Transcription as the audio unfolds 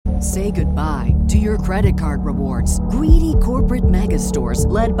Say goodbye to your credit card rewards. Greedy corporate mega stores,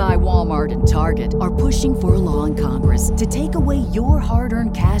 led by Walmart and Target, are pushing for a law in Congress to take away your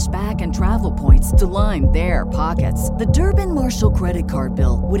hard-earned cash back and travel points to line their pockets. The Durbin-Marshall credit card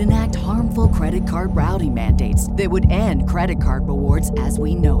bill would enact harmful credit card routing mandates that would end credit card rewards as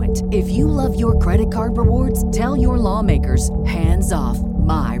we know it. If you love your credit card rewards, tell your lawmakers, hands off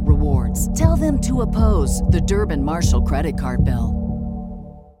my rewards. Tell them to oppose the Durbin-Marshall credit card bill.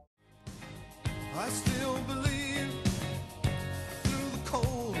 I still believe through the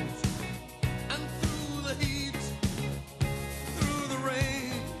cold and through the heat, through the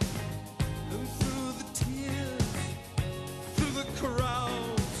rain and through the tears, through the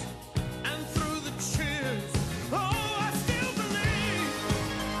crowds and through the cheers. Oh, I still believe.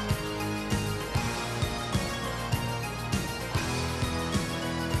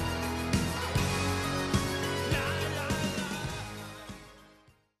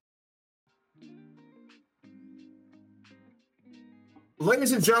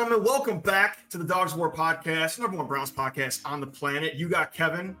 Ladies and gentlemen, welcome back to the Dogs War podcast, number one Browns podcast on the planet. You got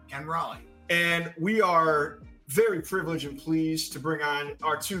Kevin and Raleigh. And we are very privileged and pleased to bring on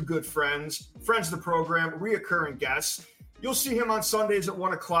our two good friends of the program, reoccurring guests. You'll see him on Sundays at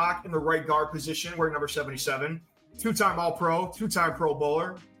 1 o'clock in the right guard position, wearing number 77. Two-time All-Pro, two-time Pro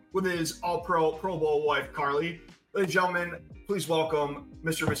Bowler, with his All-Pro, Pro Bowl wife, Carly. Ladies and gentlemen, please welcome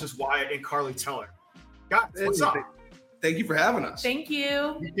Mr. and Mrs. Wyatt and Carly Teller. Guys, what's up? Thank you for having us. Thank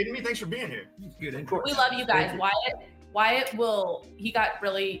you. You kidding me? Thanks for being here. Good. We love you guys. Wyatt he got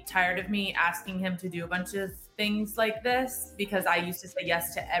really tired of me asking him to do a bunch of things like this because I used to say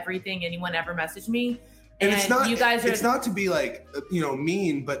yes to everything anyone ever messaged me. And it's not, you guys it's not to be like,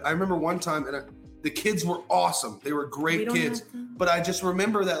 mean, but I remember one time the kids were awesome. They were great kids. But I just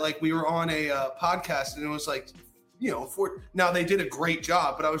remember that like we were on a podcast and it was like, now they did a great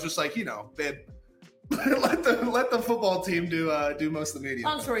job, but I was just like, babe, let the football team do most of the media.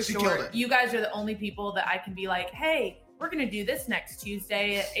 Long story short, you guys are the only people that I can be like, hey, we're going to do this next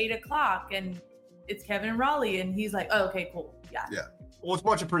Tuesday at 8 o'clock. And it's Kevin and Raleigh. And he's like, oh, okay, cool. Yeah. Well, it's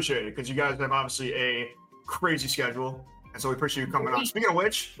much appreciated because you guys have obviously a crazy schedule. And so we appreciate you coming on. Speaking of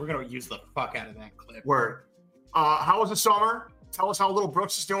which, we're going to use the fuck out of that clip. Word. How was the summer? Tell us how little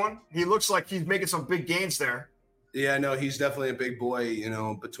Brooks is doing. He looks like he's making some big gains there. Yeah, no, he's definitely a big boy.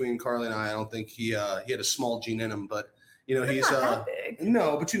 Between Carly and I don't think he had a small gene in him, but he's not that big.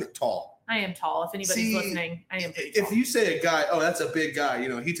 No, but tall. I am tall. If anybody's listening, I am pretty tall. If you say a guy, oh, that's a big guy,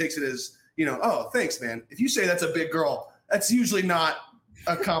 he takes it as, oh, thanks, man. If you say that's a big girl, that's usually not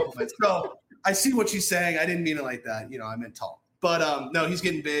a compliment. So I see what she's saying. I didn't mean it like that. I meant tall. But no, he's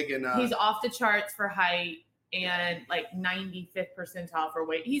getting big and he's off the charts for height and like 95th percentile for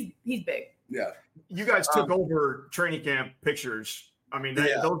weight. He's big. Yeah. You guys took over training camp pictures. I mean,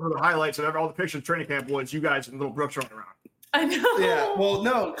 those were the highlights of all the pictures of training camp was you guys and little Brooks running around. I know. Yeah. Well,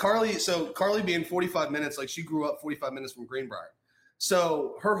 no, Carly being 45 minutes, like she grew up 45 minutes from Greenbrier.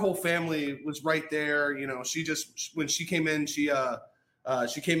 So her whole family was right there. She just, when she came in, she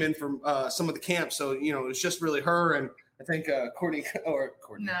came in from some of the camps. So, it was just really her and I think Caitlin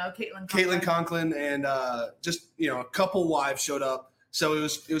Conklin and just, a couple wives showed up. So it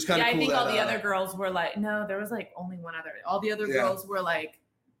was kind of cool. I think all the other girls were like, no, there was like only one other. All the other girls were like,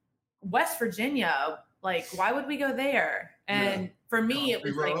 West Virginia, like, why would we go there? And for me, it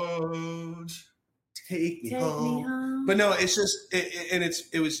was like, take me home. But no, it's just,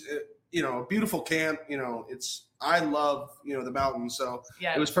 it was a beautiful camp. I love, the mountains. So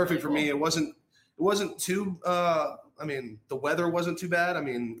it was perfect for me. It wasn't too, the weather wasn't too bad.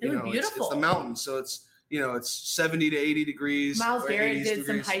 It's the mountains. So it's 70 to 80 degrees. Miles Garrett did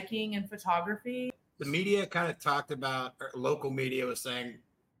some hiking and photography. The media kind of talked about, or local media was saying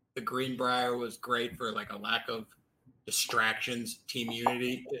the Greenbrier was great for like a lack of distractions, team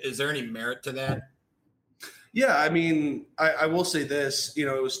unity. Is there any merit to that? Yeah, I will say this, it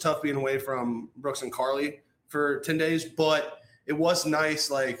was tough being away from Brooks and Carly for 10 days, but it was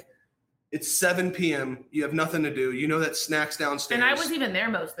nice. Like it's 7 p.m. You have nothing to do. That snacks downstairs. And I was even there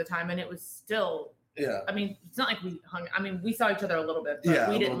most of the time and it was still, it's not like we hung. We saw each other a little bit, but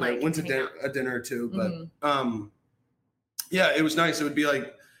we didn't went to a dinner or two. But it was nice. It would be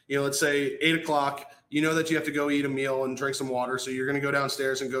like, let's say 8 o'clock. That you have to go eat a meal and drink some water, so you're going to go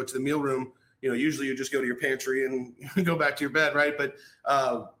downstairs and go to the meal room. Usually you just go to your pantry and go back to your bed, right? But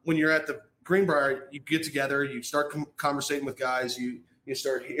when you're at the Greenbrier, you get together, you start conversating with guys, you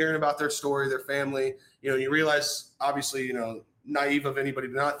start hearing about their story, their family. You realize, obviously, naive of anybody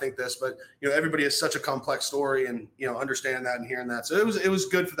to not think this, but everybody has such a complex story and understand that and hearing that. So it was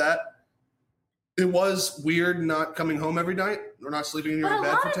good for that. It was weird not coming home every night or not sleeping in your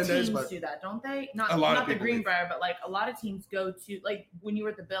bed for 10 days. But do that, don't they? Not a lot not of the people Greenbrier, but like a lot of teams go to, like when you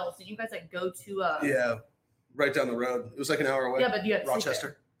were at the Bills, did you guys like go to a? Yeah, right down the road. It was like an hour away. Yeah, but you had to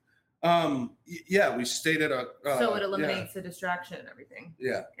Rochester. Yeah, we stayed at a. So it eliminates the distraction and everything.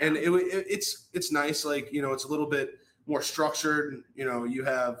 Yeah, and it's nice. Like, you know, it's a little bit more structured. You know, you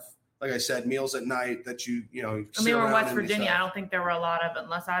have, like I said, meals at night that you know. I mean, we're in West Virginia. I don't think there were a lot of,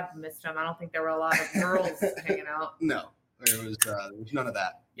 unless I've missed them, I don't think there were a lot of girls hanging out. No, there was none of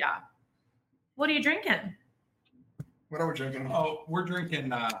that. Yeah. What are you drinking? What are we drinking? Oh, we're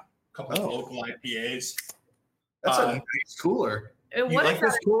drinking a couple of local IPAs. That's a nice cooler. What like is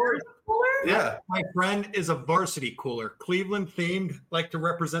this that? cooler? Yeah. My friend is a varsity cooler, Cleveland themed, like to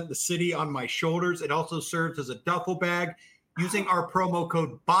represent the city on my shoulders. It also serves as a duffel bag. Using our promo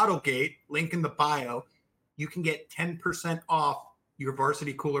code BOTTLEGATE, link in the bio, you can get 10% off your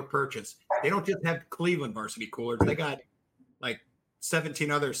varsity cooler purchase. They don't just have Cleveland varsity coolers. They got like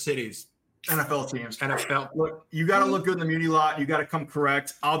 17 other cities. NFL teams. NFL. Look, you got to look good in the Muni lot. You got to come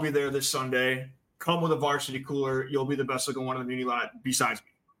correct. I'll be there this Sunday. Come with a varsity cooler. You'll be the best looking one in the Muni lot besides me.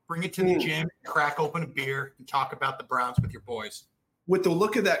 Bring it to the gym, crack open a beer, and talk about the Browns with your boys. With the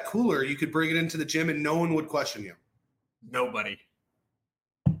look of that cooler, you could bring it into the gym and no one would question you. Nobody.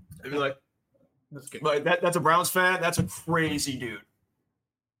 They'd be like, that's a Browns fan. That's a crazy dude.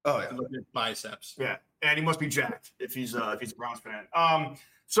 Oh yeah, look at biceps. Yeah, and he must be jacked if he's a Browns fan.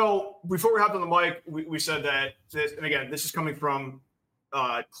 So before we hopped on the mic, we said that this, and again, this is coming from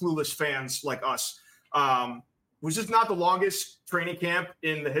clueless fans like us. Was this not the longest training camp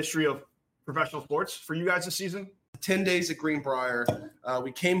in the history of professional sports for you guys this season? 10 days at Greenbrier.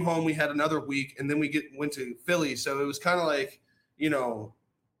 We came home, we had another week, and then we went to Philly. So it was kind of like, you know,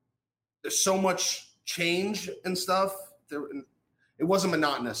 there's so much change and stuff. It wasn't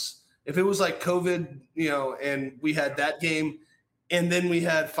monotonous. If it was like COVID, you know, and we had that game, and then we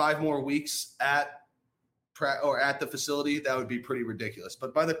had 5 more weeks at the facility, that would be pretty ridiculous.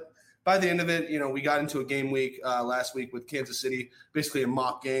 But by the end of it, you know, we got into a game week last week with Kansas City, basically a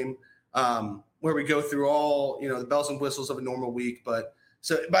mock game where we go through all, you know, the bells and whistles of a normal week. But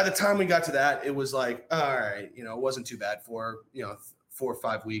so by the time we got to that, it was like, all right, you know, it wasn't too bad for, you know, 4 or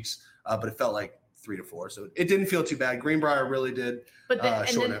 5 weeks, but it felt like 3 to 4. So it didn't feel too bad. Greenbrier really did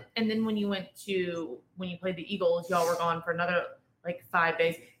shorten it. And then when you played the Eagles, y'all were gone for another like 5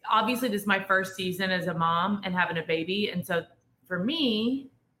 days. Obviously, this is my first season as a mom and having a baby. And so for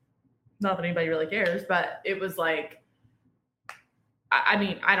me, not that anybody really cares, but it was like, I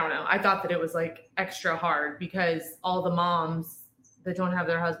mean, I don't know. I thought that it was like extra hard because all the moms that don't have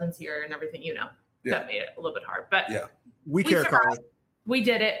their husbands here and everything, you know, that made it a little bit hard. But yeah, we care, Carl. We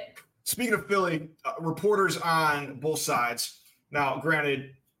did it. Speaking of Philly, reporters on both sides. Now,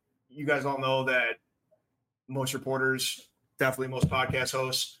 granted, you guys all know that most reporters, definitely most podcast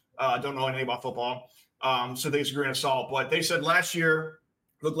hosts, don't know anything about football. So they disagree on salt. But they said last year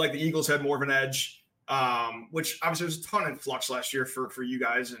looked like the Eagles had more of an edge, which obviously was a ton in flux last year for you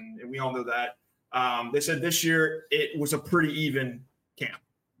guys, and we all know that. They said this year it was a pretty even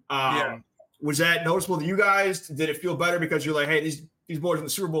camp. Was that noticeable to you guys? Did it feel better because you're like, hey, these boys in the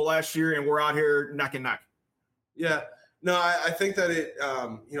Super Bowl last year, and we're out here neck and neck? Yeah. No, I think that it,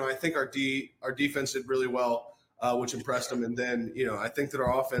 you know, I think our defense did really well, which impressed them. And then, you know, I think that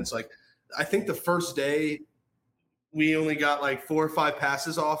our offense, like, I think the first day we only got like 4 or 5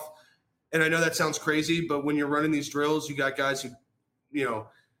 passes off. And I know that sounds crazy, but when you're running these drills, you got guys who, you know,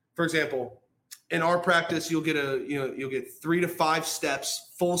 for example, in our practice, you'll get 3 to 5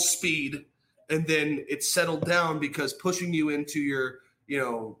 steps, full speed, and then it's settled down because pushing you into your, you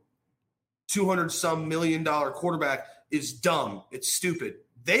know, $200-some million quarterback is dumb. It's stupid.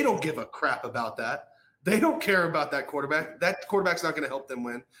 They don't give a crap about that. They don't care about that quarterback. That quarterback's not going to help them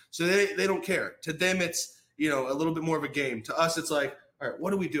win. So they don't care. To them, it's, you know, a little bit more of a game. To us, it's like, all right,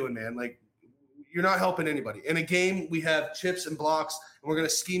 what are we doing, man? Like, you're not helping anybody. In a game, we have chips and blocks, and we're going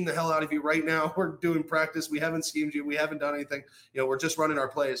to scheme the hell out of you right now. We're doing practice. We haven't schemed you. We haven't done anything. You know, we're just running our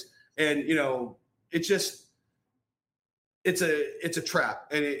plays. And, you know, it's just – it's a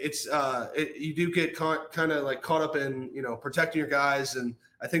trap. And you do get kind of like caught up in, you know, protecting your guys. And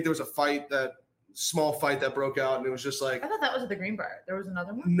I think there was a small fight that broke out, and it was just like – I thought that was at the Greenbrier. There was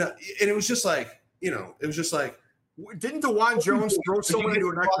another one? No, and it was just like, you know, it was just like – didn't DeJuan Jones throw someone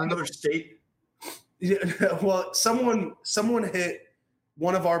into another state? Yeah, well, someone hit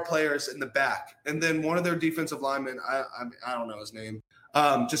one of our players in the back, and then one of their defensive linemen, I don't know his name,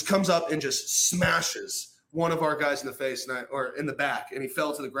 just comes up and just smashes one of our guys in the face or in the back, and he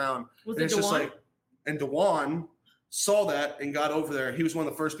fell to the ground. Was and it it's DeJuan? just like, and DeJuan saw that and got over there. He was one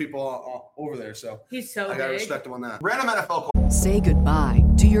of the first people over there. So He's so I got to big. respect him on that. Random NFL. Say goodbye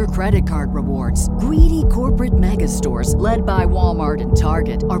to your credit card rewards. Greedy corporate mega stores, led by Walmart and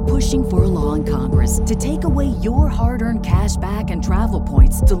Target, are pushing for a law in Congress to take away your hard-earned cash back and travel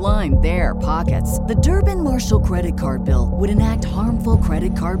points to line their pockets. The Durbin-Marshall credit card bill would enact harmful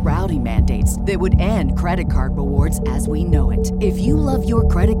credit card routing mandates that would end credit card rewards as we know it. If you love your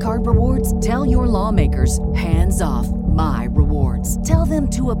credit card rewards, tell your lawmakers, hands off my rewards. Tell them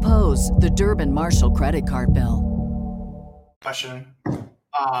to oppose the Durbin-Marshall credit card bill. Question.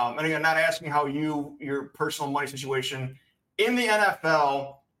 And again, not asking how your personal money situation in the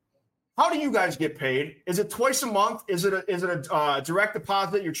NFL. How do you guys get paid? Is it twice a month? Is it a direct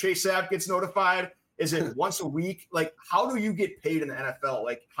deposit? Your Chase app gets notified? Is it once a week? Like, how do you get paid in the NFL?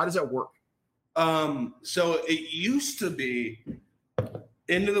 Like, how does that work? So it used to be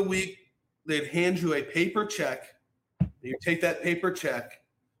end of the week, they'd hand you a paper check. You take that paper check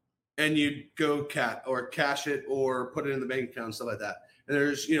and you'd go cash it or put it in the bank account and stuff like that. And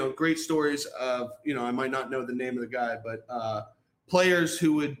there's, great stories of, I might not know the name of the guy, but players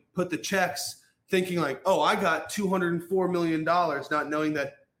who would put the checks thinking like, oh, I got $204 million, not knowing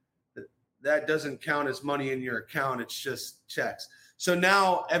that doesn't count as money in your account. It's just checks. So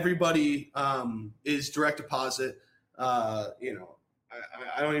now everybody is direct deposit. I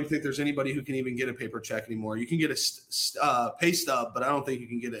don't even think there's anybody who can even get a paper check anymore. You can get a pay stub, but I don't think you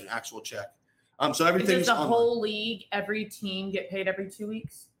can get an actual check. So everything's Does the online. whole league, every team get paid every 2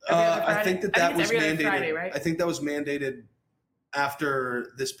 weeks? Every other Friday? I think that was every other mandated. Friday, right? I think that was mandated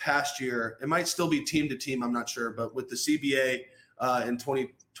after this past year. It might still be team to team. I'm not sure, but with the CBA in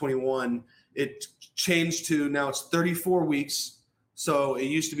 2021, it changed to now it's 34 weeks. So it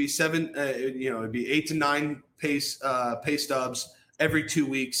used to be it'd be 8 to 9 pay stubs every 2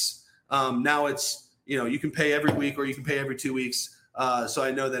 weeks. Now it's, you can pay every week or you can pay every 2 weeks. So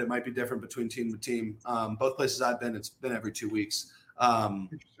I know that it might be different between team to team. Both places I've been, it's been every 2 weeks. Every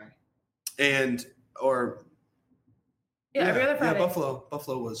other Friday. Yeah,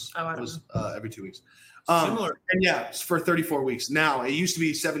 Buffalo was every 2 weeks. Similar. And yeah, it's for 34 weeks. Now it used to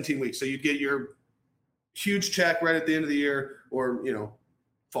be 17 weeks. So you'd get your huge check right at the end of the year or,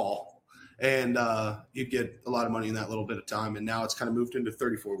 fall. And you'd get a lot of money in that little bit of time. And now it's kind of moved into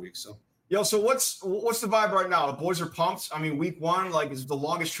 34 weeks. So So what's the vibe right now? The boys are pumped. I mean, week 1, like, is the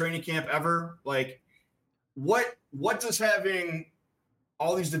longest training camp ever. Like, what does having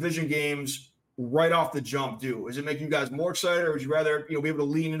all these division games right off the jump do? Does it make you guys more excited, or would you rather, be able to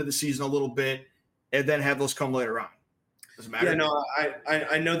lean into the season a little bit and then have those come later on? Does it matter? Yeah, no,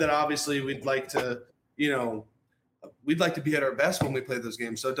 I know that obviously we'd like to, we'd like to be at our best when we play those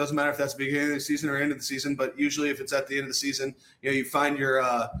games. So it doesn't matter if that's the beginning of the season or end of the season, but usually if it's at the end of the season, you found your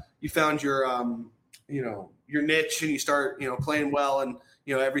niche and you start, playing well, and,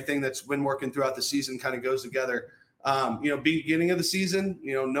 everything that's been working throughout the season kind of goes together. Beginning of the season,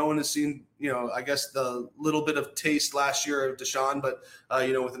 no one has seen, I guess the little bit of taste last year of Deshaun, but,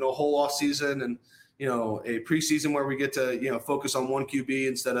 with a whole off season and, a preseason where we get to, focus on one QB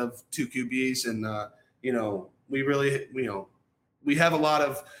instead of 2 QBs. And, we really, we have a lot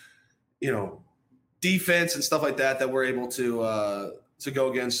of, defense and stuff like that we're able to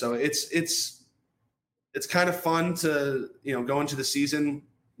go against. So it's kind of fun to, go into the season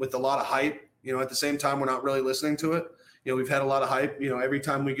with a lot of hype. At the same time, we're not really listening to it. We've had a lot of hype, every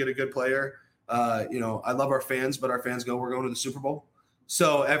time we get a good player. I love our fans, but our fans we're going to the Super Bowl.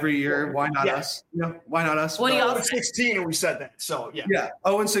 So every year, why not us? Why not us? What do y'all 16 and we said that. So yeah. Yeah.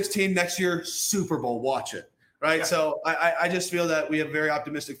 0-16 next year, Super Bowl. Watch it. Right. Yeah. So I just feel that we have very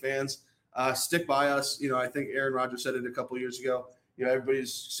optimistic fans. Stick by us. I think Aaron Rodgers said it a couple of years ago.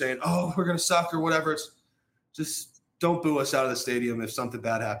 Everybody's saying, oh, we're going to suck or whatever. It's just don't boo us out of the stadium if something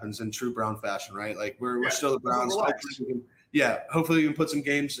bad happens in true Brown fashion, right? Like we're still the Browns. Hopefully we can put some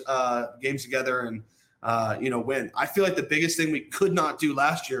games together and, win. I feel like the biggest thing we could not do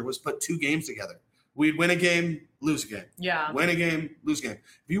last year was put 2 games together. We'd win a game, lose a game. Yeah. Win a game, lose a game.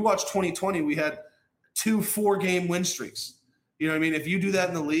 If you watch 2020, we had 2 4-game win streaks. You know what I mean? If you do that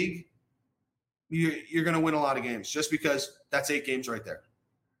in the league, you're going to win a lot of games just because that's 8 games right there.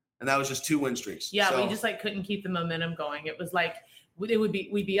 And that was just 2 win streaks. Yeah, we just couldn't keep the momentum going. It was like we'd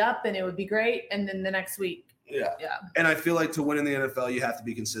be up and it would be great, and then the next week. Yeah. And I feel like to win in the NFL, you have to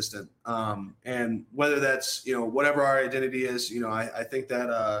be consistent. And whether that's, whatever our identity is, I think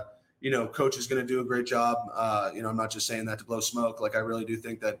that, coach is going to do a great job. I'm not just saying that to blow smoke. Like I really do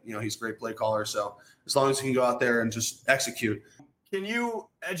think that, he's a great play caller. So as long as he can go out there and just execute. Can you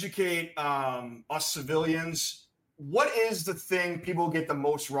educate us civilians? What is the thing people get the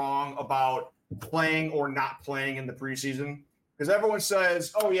most wrong about playing or not playing in the preseason? Because everyone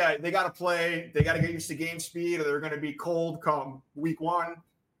says, oh, yeah, they got to play. They got to get used to game speed or they're going to be cold come week one.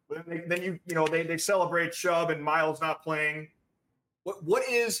 But then they celebrate Chubb and Miles not playing. What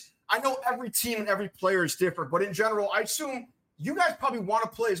is – I know every team and every player is different, but in general, I assume you guys probably want to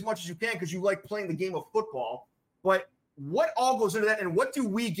play as much as you can because you like playing the game of football. But what all goes into that, and what do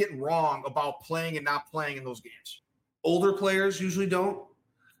we get wrong about playing and not playing in those games? Older players usually don't.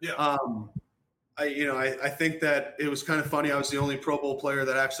 Yeah. I think that it was kind of funny. I was the only Pro Bowl player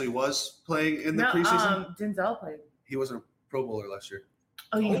that actually was playing in the preseason. Denzel played. He wasn't a Pro Bowler last year.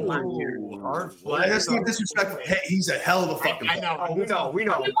 Oh, you That's not disrespectful. Hey, he's a hell of a fucking player. I know. We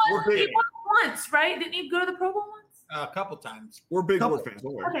know. He won once, right? Didn't he go to the Pro Bowl once? A couple times. We're big Ward fans.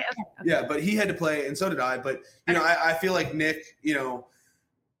 Don't worry. Okay. Yeah, but he had to play, and so did I. But I feel like Nick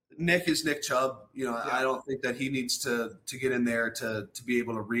is Nick Chubb. I don't think that he needs to get in there to be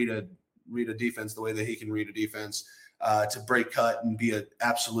able to read a defense the way that he can read a defense, to break cut and be an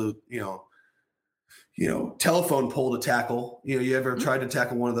absolute telephone pole to tackle. You ever tried to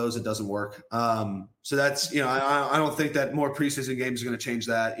tackle one of those? It doesn't work. So that's I don't think that more preseason games are going to change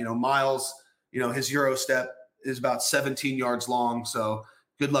that. Miles, his Euro step is about 17 yards long. So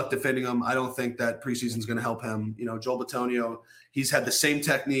good luck defending him. I don't think that preseason is going to help him. Joel Bitonio, he's had the same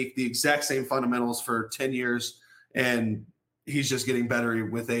technique, the exact same fundamentals for 10 years, and he's just getting better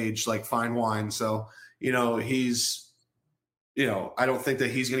with age, like fine wine. So, he's, I don't think that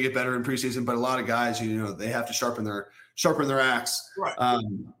he's going to get better in preseason, but a lot of guys, they have to sharpen their axe. Right.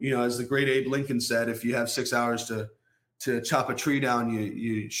 As the great Abe Lincoln said, if you have 6 hours to chop a tree down,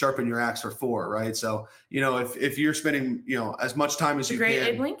 you sharpen your axe for 4, right? So, if you're spending, as much time as you can. Great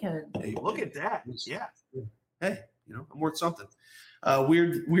Abe Lincoln. Hey, look at that. Yeah. Hey, I'm worth something.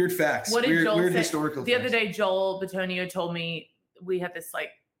 Weird facts. What did Joel weird say? historical The facts. other day, Joel Bitonio told me we had this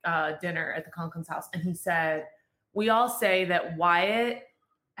dinner at the Conklins house, and he said, we all say that Wyatt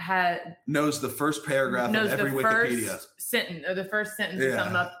knows the first paragraph of every Wikipedia sentence, or the first sentence of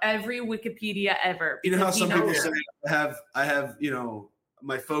something of every Wikipedia ever. You know how some people say I have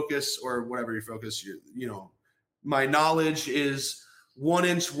my focus, or whatever your focus, my knowledge is 1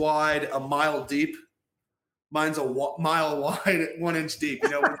 inch wide, a mile deep. Mine's a mile wide, 1 inch deep.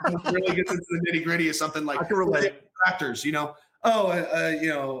 When it really gets into the nitty gritty of something like tractors, a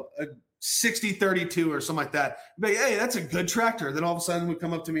 60-32 or something like that. But hey, that's a good tractor. Then all of a sudden would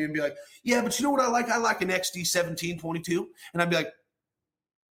come up to me and be like, yeah, but you know what I like? I like an XD 1722. And I'd be like,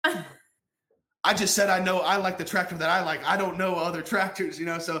 I just said I like the tractor that I like. I don't know other tractors,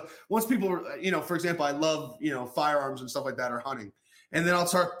 So once people, for example, I love, firearms and stuff like that, or hunting. And then I'll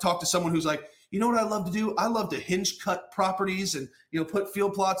talk to someone who's like, you know what I love to do? I love to hinge cut properties and, put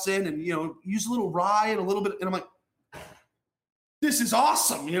field plots in and, use a little rye and a little bit. And I'm like, this is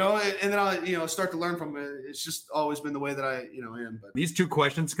awesome, and then I, start to learn from it. It's just always been the way that I, am. But these 2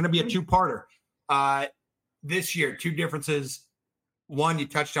 questions, it's going to be a 2-parter. This year, 2 differences. One, you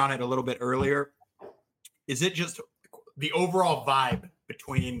touched on it a little bit earlier. Is it just the overall vibe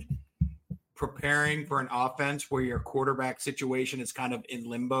between preparing for an offense where your quarterback situation is kind of in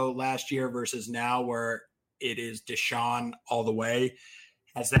limbo last year versus now where it is Deshaun all the way?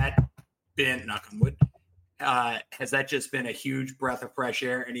 Has that been, knock on wood, has that just been a huge breath of fresh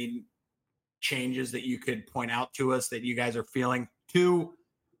air? Any changes that you could point out to us that you guys are feeling? 2,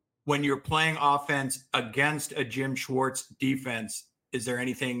 when you're playing offense against a Jim Schwartz defense, is there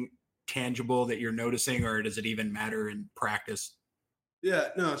anything tangible that you're noticing, or does it even matter in practice? Yeah,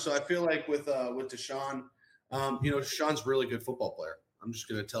 no. So I feel like with Deshaun, Deshaun's a really good football player. I'm just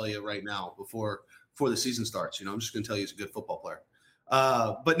going to tell you right now before the season starts. I'm just going to tell you he's a good football player.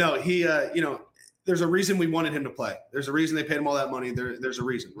 But no, he, there's a reason we wanted him to play. There's a reason they paid him all that money. There's a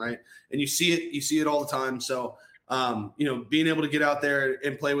reason, right? And you see it all the time. So, being able to get out there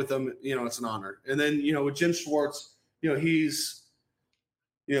and play with them, it's an honor. And then, with Jim Schwartz, he's,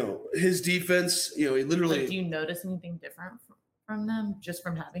 his defense, he literally. Do you notice anything different from them just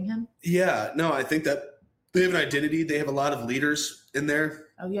from having him? Yeah, no, I think that they have an identity. They have a lot of leaders in there.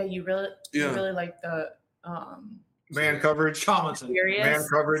 Oh yeah, you really like the man coverage, Tomlinson, man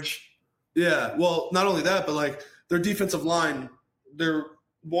coverage. Yeah, well, not only that, but their defensive line, their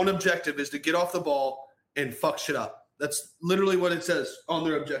one objective is to get off the ball and fuck shit up. That's literally what it says on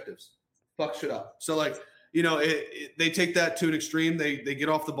their objectives. Fuck shit up. So they take that to an extreme. They get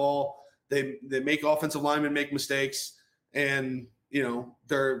off the ball. They make offensive linemen make mistakes, and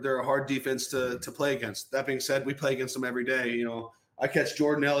they're a hard defense to play against. That being said, we play against them every day. I catch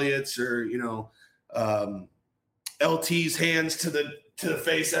Jordan Elliott's or LT's hands to the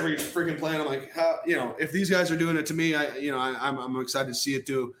face every freaking play. And I'm like, how, if these guys are doing it to me, I'm excited to see it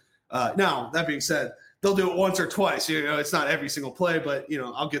to Now, that being said, they'll do it once or twice. It's not every single play, but,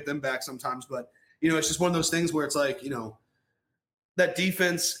 I'll get them back sometimes. But, it's just one of those things where it's like, that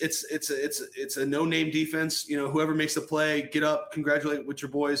defense, it's a no-name defense. Whoever makes the play, get up, congratulate with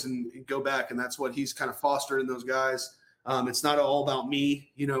your boys, and go back. And that's what he's kind of fostered in those guys. It's not all about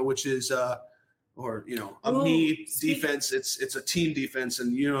me, which is me defense. It's a team defense,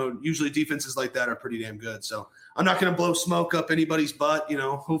 and usually defenses like that are pretty damn good. So I'm not going to blow smoke up anybody's butt.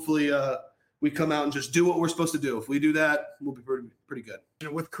 Hopefully we come out and just do what we're supposed to do. If we do that, we'll be pretty good.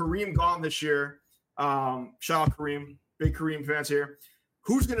 With Kareem gone this year, shout out Kareem, big Kareem fans here.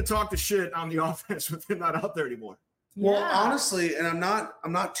 Who's going to talk the shit on the offense with him not out there anymore? Well, honestly, and I'm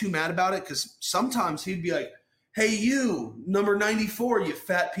not too mad about it, because sometimes he'd be like, "Hey, you number 94, you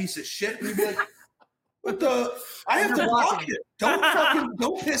fat piece of shit," and he'd be like, I have to block it.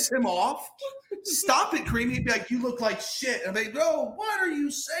 Don't piss him off. Stop it, Kareem. He'd be like, "You look like shit." And they go, "What are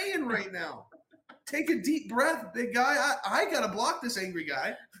you saying right now? Take a deep breath, big guy. I gotta block this angry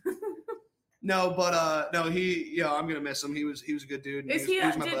guy." No, but no, I'm gonna miss him. He was a good dude. He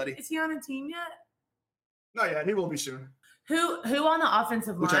was my buddy. Is he on a team yet? Not yet. He will be soon. Who on the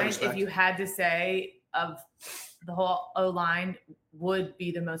offensive line, if you had to say of the whole O line, would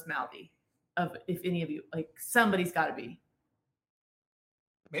be the most mouthy? Of if any of you, like, somebody's got to be.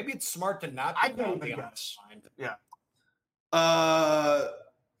 Maybe it's smart to not. I don't think that's. Yeah.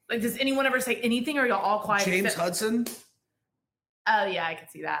 Like, does anyone ever say anything, or are y'all all quiet? James Hudson. Oh yeah, I can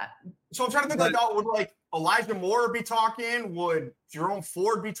see that. So I'm trying to think, would Elijah Moore be talking? Would Jerome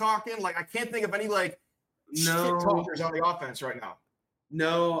Ford be talking? Like, I can't think of any shit talkers on the offense right now.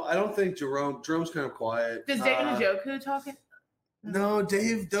 No, I don't think Jerome's kind of quiet. Does Dave Njoku talk? No,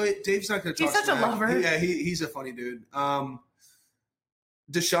 Dave's not going to talk. He's such a lover. Yeah, he's a funny dude.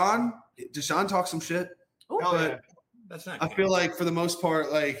 Deshaun talks some shit. But that's not. I feel like for the most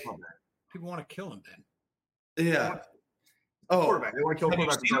part, like, people want to kill him then. Yeah. Quarterback. They want to kill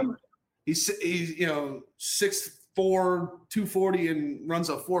quarterback. He's 6'4", 240, and runs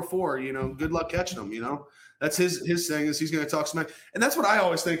a 4.4. Good luck catching him. That's his thing, is he's going to talk smack. And that's what I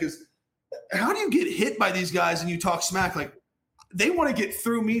always think is, how do you get hit by these guys and you talk smack? Like, they want to get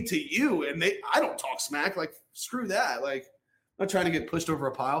through me to you, and I don't talk smack. Like, screw that. Like, I'm not trying to get pushed over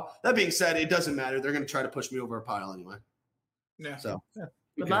a pile. That being said, it doesn't matter. They're going to try to push me over a pile anyway. Yeah. So,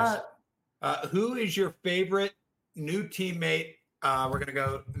 good luck. Who is your favorite new teammate? We're going to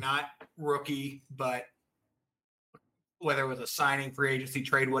go not rookie, but whether it was a signing, free agency,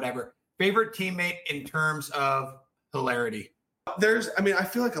 trade, whatever. Favorite teammate in terms of hilarity? I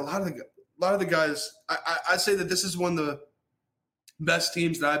feel like a lot of the guys, I'd say that this is one of the best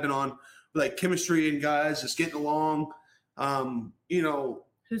teams that I've been on, like chemistry and guys just getting along.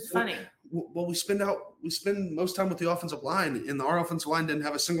 Who's funny? Well, we spend most time with the offensive line, and our offensive line didn't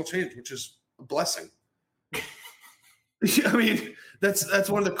have a single change, which is a blessing. I mean, that's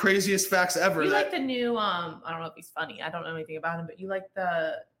one of the craziest facts ever. You like the new I don't know if he's funny. I don't know anything about him, but you like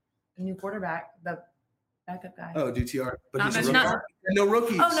the new quarterback, the backup guy. Oh, DTR. But he's a rookie. No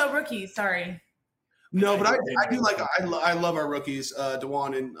rookies. Oh, no rookies. Sorry. No, but I do like I love our rookies,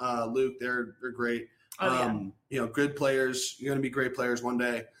 Dewan and Luke. They're great. Good players. You're gonna be great players one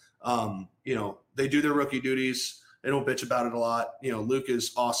day. They do their rookie duties. They don't bitch about it a lot. Luke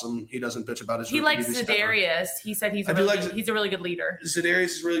is awesome. He doesn't bitch about his. He likes Za'Darius. He said he's a really good leader. Za'Darius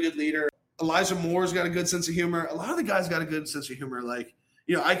is a really good leader. Elijah Moore's got a good sense of humor. A lot of the guys got a good sense of humor. Like,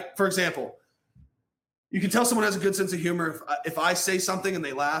 for example, you can tell someone has a good sense of humor if I say something and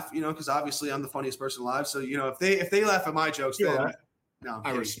they laugh, because obviously I'm the funniest person alive. So, if they laugh at my jokes, then no.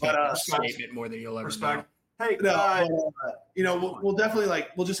 I respect that statement more than you'll ever know. Hey, we'll definitely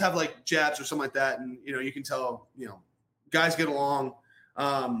we'll just have jabs or something like that. And, you can tell, guys get along.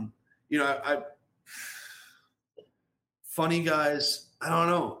 Funny guys. I don't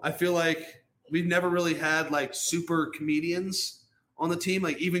know. I feel like we've never really had super comedians on the team.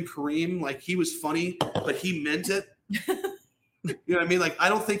 Like even Kareem, he was funny, but he meant it. You know what I mean? I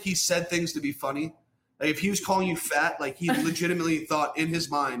don't think he said things to be funny. If he was calling you fat, he legitimately thought in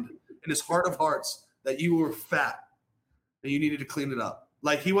his mind, in his heart of hearts, that you were fat and you needed to clean it up.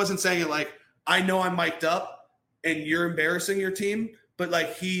 He wasn't saying it I know I'm mic'd up and you're embarrassing your team, but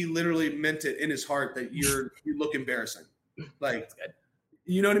he literally meant it in his heart that you look embarrassing. That's good.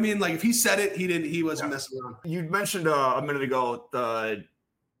 You know what I mean? If he said it, he wasn't messing around. You mentioned a minute ago the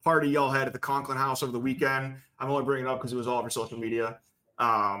party y'all had at the Conklin house over the weekend. I'm only bringing it up because it was all over social media.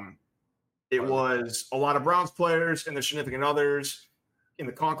 It was a lot of Browns players and their significant others in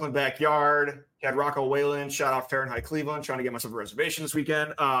the Conklin backyard. You had Rocco Whalen, shout out Fahrenheit Cleveland, trying to get myself a reservation this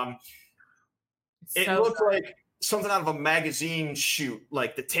weekend. It looked like something out of a magazine shoot,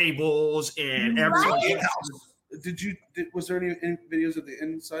 like the tables and everyone. Right? Was there any videos of the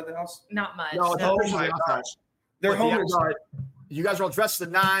inside the house? Not much. No, Oh my gosh. They're homeless. You guys are all dressed to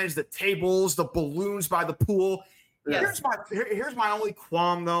the nines, the tables, the balloons by the pool. Yes. Here's my only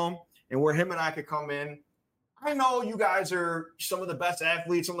qualm, though, and where him and I could come in. I know you guys are some of the best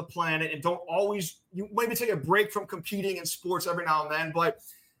athletes on the planet and don't always – you maybe take a break from competing in sports every now and then, but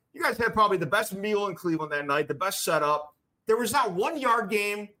you guys had probably the best meal in Cleveland that night, the best setup. There was not one yard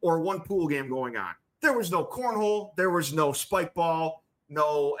game or one pool game going on. There was no cornhole. There was no spike ball.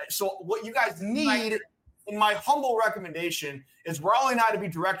 No. So what you guys need – in my humble recommendation is Raleigh and I to be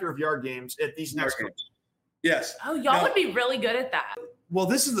director of yard games at these next games. Yes. Oh, y'all would be really good at that. Well,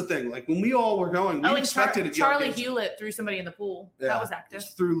 this is the thing. Like when we all were going, we expected it. Charlie Hewlett threw somebody in the pool. Yeah. That was active.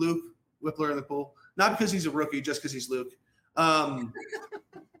 Just threw Luke Whippler in the pool. Not because he's a rookie, just because he's Luke.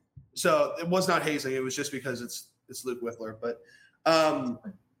 So it was not hazing. It was just because it's Luke Whippler. But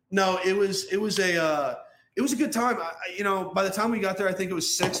no, it was a good time. By the time we got there, I think it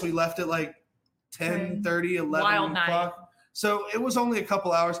was 6. We left at like 10:30, 11 Wild o'clock. night. So it was only a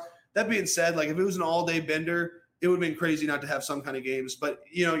couple hours. That being said, like if it was an all-day bender, it would have been crazy not to have some kind of games. But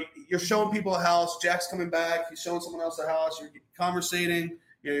you're showing people a house. Jack's coming back. He's showing someone else a house. You're conversating.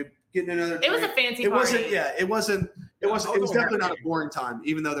 You're getting another. It was a fancy party. It wasn't. Yeah, it wasned. It was definitely not a boring time,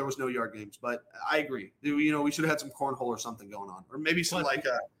 even though there was no yard games. But I agree. We should have had some cornhole or something going on, or maybe some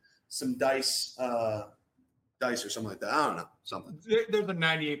some dice. Dice or something like that. I don't know. Something. There's a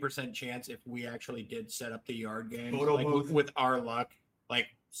 98% chance if we actually did set up the yard game, with our luck, like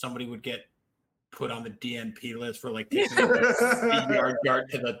somebody would get put on the DNP list for like taking the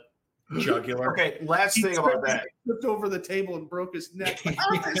yard to the jugular. Okay, last thing about that. Flipped over the table and broke his neck.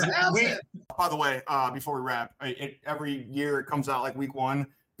 By the way, before we wrap, every year it comes out like week 1.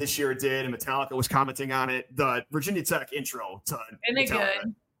 This year it did, and Metallica was commenting on it. The Virginia Tech intro to Metallica.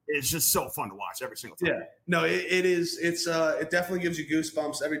 Good. It's just so fun to watch every single time. Yeah, no, it is. It definitely gives you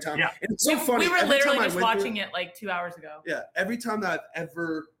goosebumps every time. Yeah, and it's so funny. We were literally just watching it like 2 hours ago. Yeah, every time that I've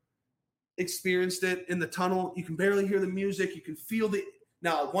ever experienced it in the tunnel, you can barely hear the music. You can feel the.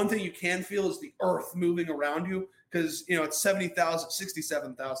 Now, one thing you can feel is the earth moving around you because it's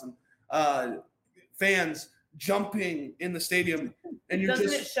 67,000 fans jumping in the stadium, and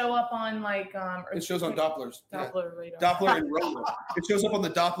Doesn't it show up on like? It shows on Dopplers. Doppler radar. Doppler and Roanoke. It shows up on the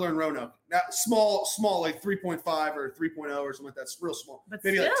Doppler and Roanoke. Now, small, like 3.5 or 3.0 or something like that. It's real small. But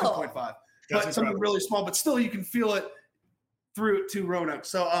maybe still. like 2.5. But something really small, but still you can feel it through to Roanoke.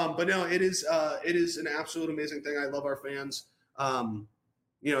 So, but no, it is an absolute amazing thing. I love our fans.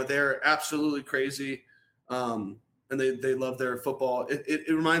 They're absolutely crazy, and they love their football. It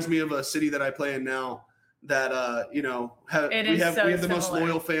reminds me of a city that I play in now. That we have the most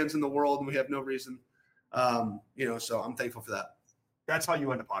loyal fans in the world, and we have no reason, So I'm thankful for that. That's how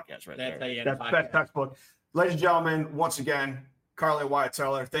you end the podcast, right? That's there. how you end the podcast. That's textbook. Ladies and gentlemen, once again, Carly and Wyatt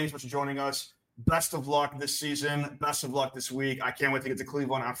Teller, thanks so much for joining us. Best of luck this season. Best of luck this week. I can't wait to get to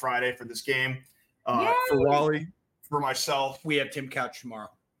Cleveland on Friday for this game. For Raleigh, for myself, we have Tim Couch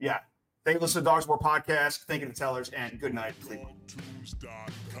tomorrow. Yeah. Thank you for listening to Dog Sport Podcast. Thank you to Tellers, and good night, Cleveland.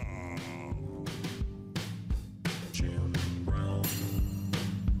 Jim Brown.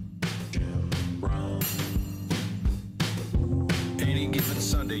 Jim Brown. Any given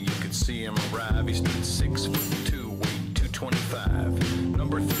Sunday, you could see him arrive. He stood 6'2", weighed 225.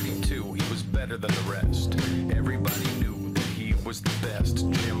 Number 32, he was better than the rest. Everybody knew that he was the best.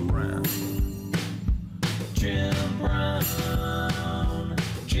 Jim Brown. Jim Brown.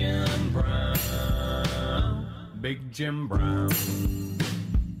 Jim Brown. Big Jim Brown.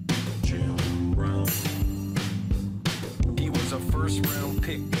 Jim Brown. He was a first-round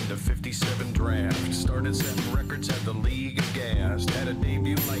pick in the 57 draft. Started setting records at the league aghast. Had a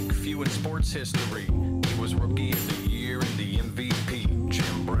debut like few in sports history. He was Rookie of the Year and the MVP,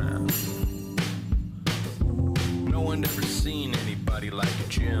 Jim Brown. No one ever seen anybody like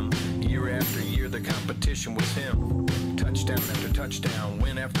Jim. Year after year, the competition was him. Touchdown after touchdown,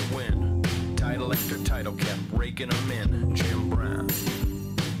 win after win. Title after title, kept raking them in. Jim Brown.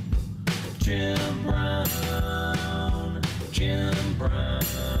 Jim Brown. Jim Brown.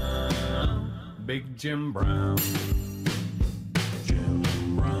 Big Jim Brown. Jim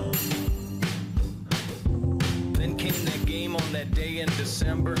Brown. Then came that game on that day in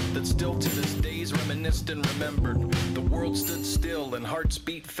December that still to this day is reminisced and remembered. The world stood still and hearts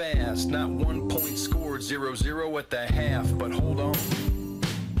beat fast. Not 1 point scored, 0-0 at the half. But hold on.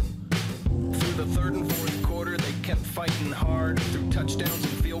 Through the third and fourth quarter, they kept fighting hard. Through touchdowns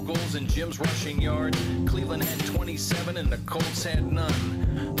and field goals in Jim's rushing yard. Cleveland had 27 and the Colts had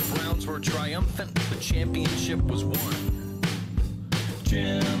none. The Browns were triumphant, the championship was won.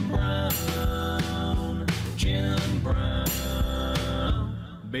 Jim Brown, Jim Brown,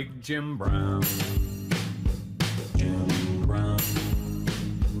 Big Jim Brown, Jim Brown.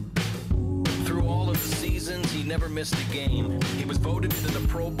 Through all of the seasons, he never missed a game. He was voted into the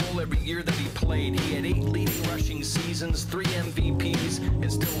Pro Bowl every year that he played. He had 8 leading rushing seasons, 3 MVPs, and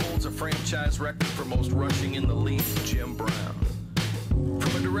still holds a franchise record for most rushing in the league. Jim Brown.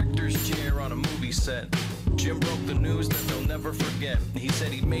 From a director's chair on a movie set, Jim broke the news that they'll never forget. He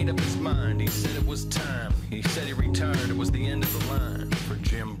said he made up his mind. He said it was time. He said he retired. It was the end of the line for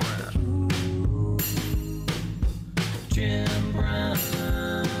Jim Brown. Jim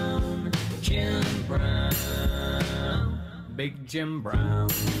Brown, Jim Brown, Big Jim Brown,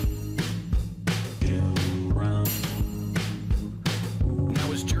 Jim Brown. Now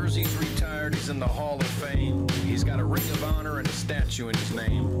his jersey's retired, he's in the Hall of Fame. He's got a ring of honor and a statue in his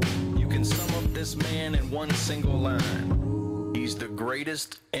name. You can sum up this man in one single line. He's the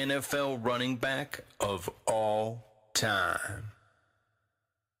greatest NFL running back of all time.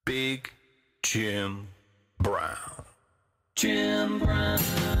 Big Jim Brown. Jim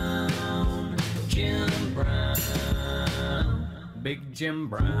Brown, Jim Brown, Big Jim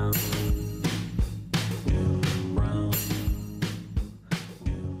Brown, Jim Brown,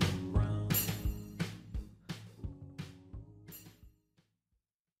 Jim Brown.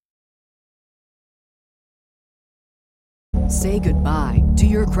 Say goodbye to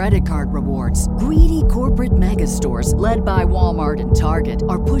your credit card rewards. Greedy corporate mega stores, led by Walmart and Target,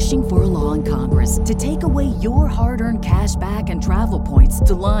 are pushing for a law in Congress to take away your hard-earned cash back and travel points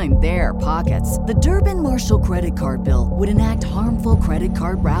to line their pockets. The Durbin-Marshall credit card bill would enact harmful credit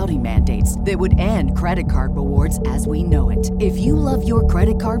card routing mandates that would end credit card rewards as we know it. If you love your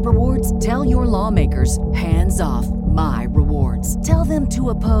credit card rewards, tell your lawmakers, hands off my rewards. Tell them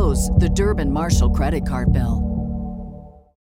to oppose the Durbin-Marshall credit card bill.